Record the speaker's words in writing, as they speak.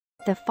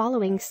The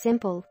following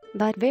simple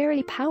but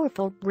very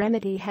powerful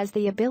remedy has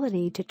the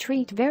ability to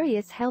treat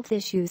various health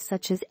issues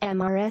such as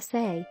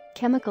MRSA,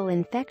 chemical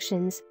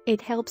infections. It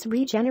helps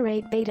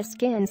regenerate beta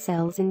skin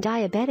cells in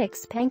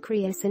diabetics'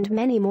 pancreas and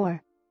many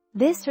more.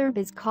 This herb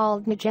is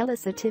called Nigella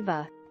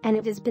sativa, and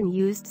it has been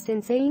used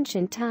since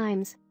ancient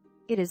times.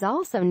 It is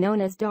also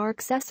known as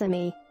dark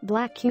sesame,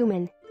 black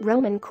cumin,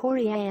 Roman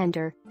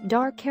coriander,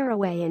 dark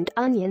caraway and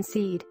onion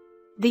seed.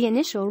 The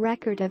initial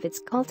record of its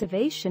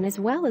cultivation as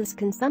well as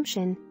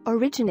consumption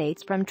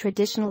originates from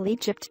traditional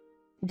Egypt.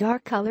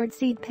 Dark-colored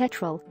seed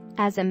petrol,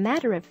 as a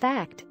matter of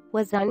fact,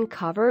 was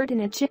uncovered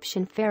in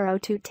Egyptian pharaoh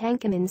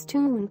Tutankhamun's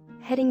tomb,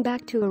 heading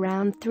back to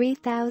around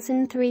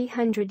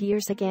 3,300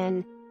 years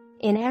again.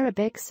 In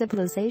Arabic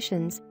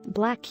civilizations,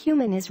 black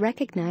cumin is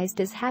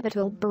recognized as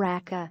Habatul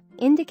Baraka,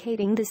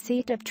 indicating the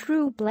seat of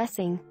true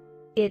blessing.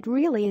 It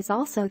really is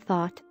also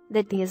thought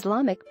that the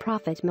Islamic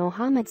prophet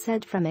Muhammad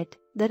said from it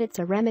that it's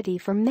a remedy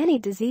for many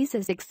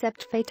diseases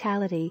except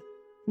fatality.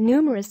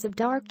 Numerous of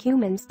dark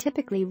cumin's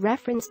typically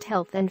referenced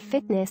health and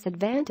fitness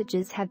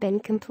advantages have been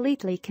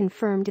completely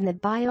confirmed in the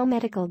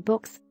biomedical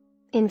books.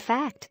 In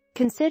fact,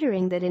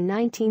 considering that in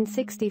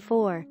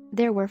 1964,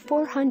 there were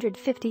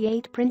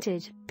 458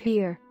 printed,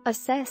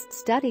 peer-assessed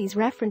studies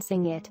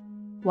referencing it.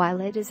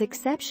 While it is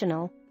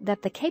exceptional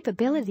that the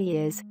capability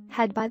is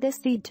had by this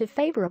seed to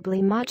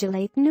favorably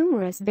modulate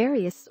numerous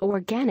various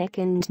organic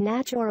and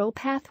natural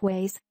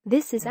pathways,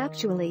 this is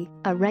actually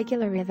a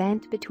regular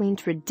event between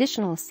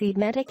traditional seed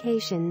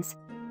medications.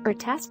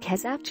 Ertask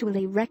has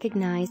actually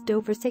recognized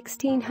over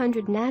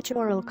 1,600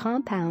 natural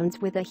compounds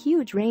with a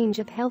huge range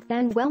of health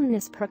and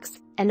wellness perks,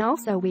 and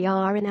also we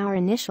are in our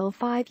initial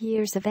 5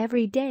 years of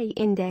everyday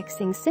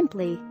indexing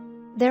simply.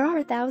 There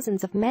are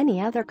thousands of many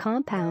other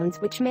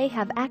compounds which may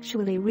have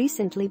actually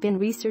recently been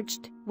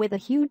researched, with a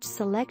huge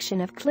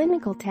selection of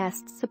clinical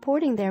tests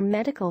supporting their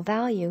medical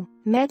value.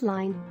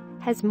 Medline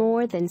has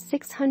more than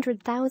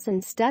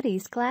 600,000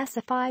 studies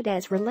classified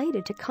as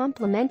related to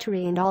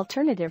complementary and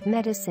alternative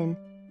medicine.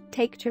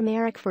 Take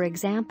turmeric for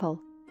example.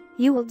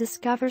 You will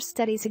discover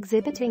studies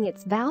exhibiting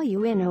its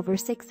value in over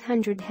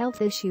 600 health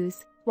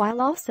issues,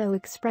 while also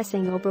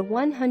expressing over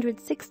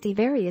 160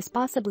 various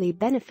possibly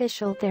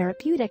beneficial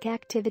therapeutic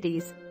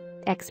activities.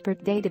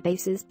 Expert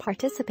databases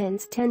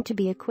participants tend to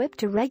be equipped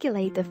to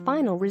regulate the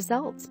final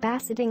results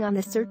based on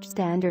the search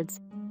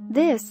standards.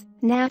 This,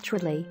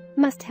 naturally,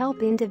 must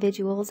help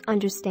individuals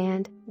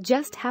understand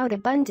just how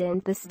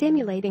abundant the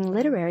stimulating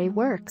literary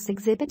works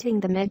exhibiting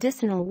the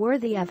medicinal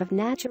worthy of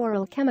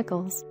natural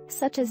chemicals,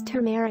 such as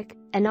turmeric,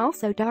 and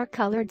also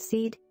dark-colored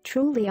seed,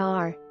 truly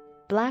are.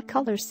 Black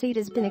color seed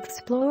has been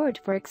explored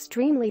for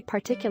extremely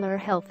particular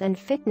health and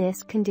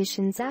fitness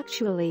conditions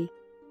actually.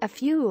 A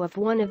few of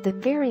one of the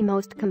very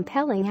most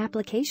compelling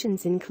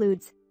applications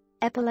includes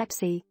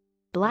epilepsy.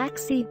 Black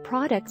seed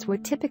products were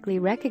typically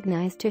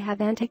recognized to have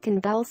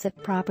anticonvulsive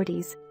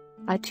properties.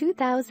 A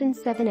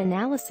 2007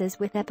 analysis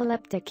with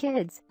epileptic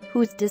kids,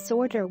 whose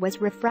disorder was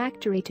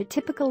refractory to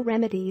typical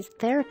remedies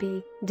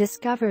therapy,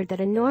 discovered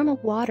that a normal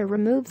water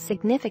removes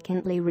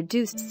significantly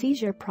reduced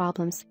seizure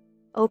problems.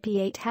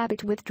 Opiate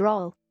habit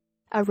withdrawal.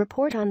 A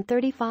report on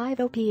 35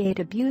 opiate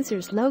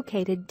abusers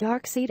located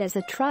dark seed as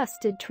a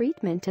trusted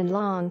treatment and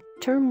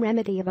long-term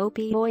remedy of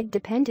opioid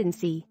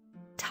dependency.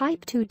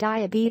 Type 2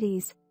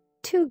 diabetes.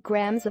 2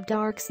 grams of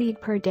dark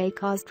seed per day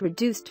caused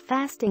reduced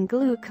fasting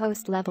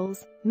glucose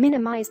levels,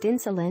 minimized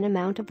insulin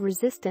amount of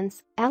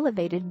resistance,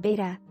 elevated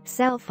beta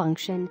cell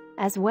function,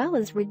 as well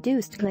as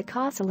reduced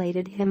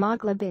glycosylated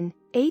hemoglobin,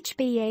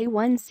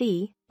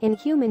 HbA1c, in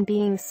human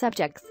being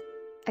subjects.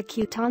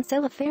 Acute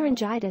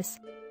tonsillopharyngitis.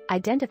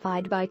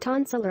 Identified by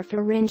tonsillar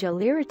pharyngeal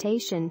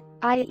irritation,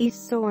 i.e.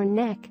 sore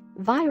neck,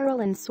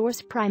 viral and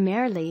source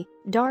primarily,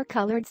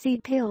 dark-colored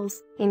seed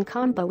pills, in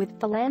combo with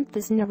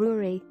Phyllanthus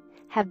neruri,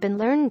 have been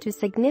learned to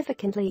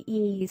significantly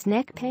ease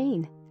neck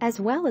pain,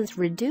 as well as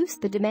reduce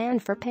the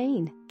demand for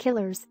pain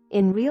killers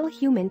in real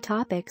human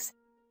topics.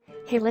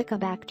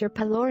 Helicobacter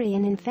pylori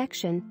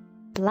infection.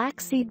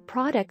 Black seed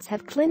products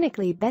have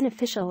clinically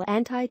beneficial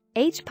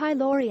anti-H.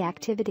 pylori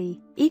activity,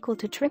 equal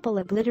to triple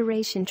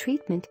obliteration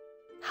treatment.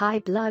 High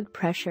blood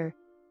pressure.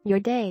 Your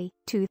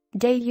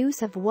day-to-day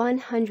use of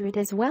 100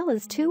 as well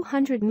as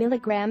 200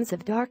 milligrams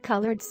of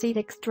dark-colored seed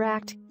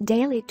extract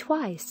daily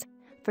twice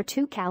for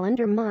 2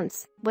 calendar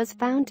months was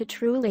found to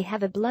truly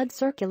have a blood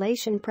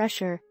circulation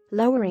pressure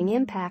lowering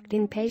impact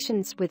in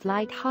patients with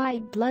light high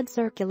blood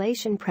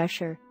circulation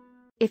pressure.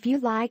 If you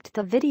liked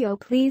the video,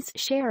 please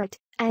share it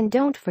and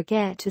don't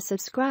forget to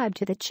subscribe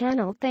to the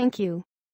channel. Thank you.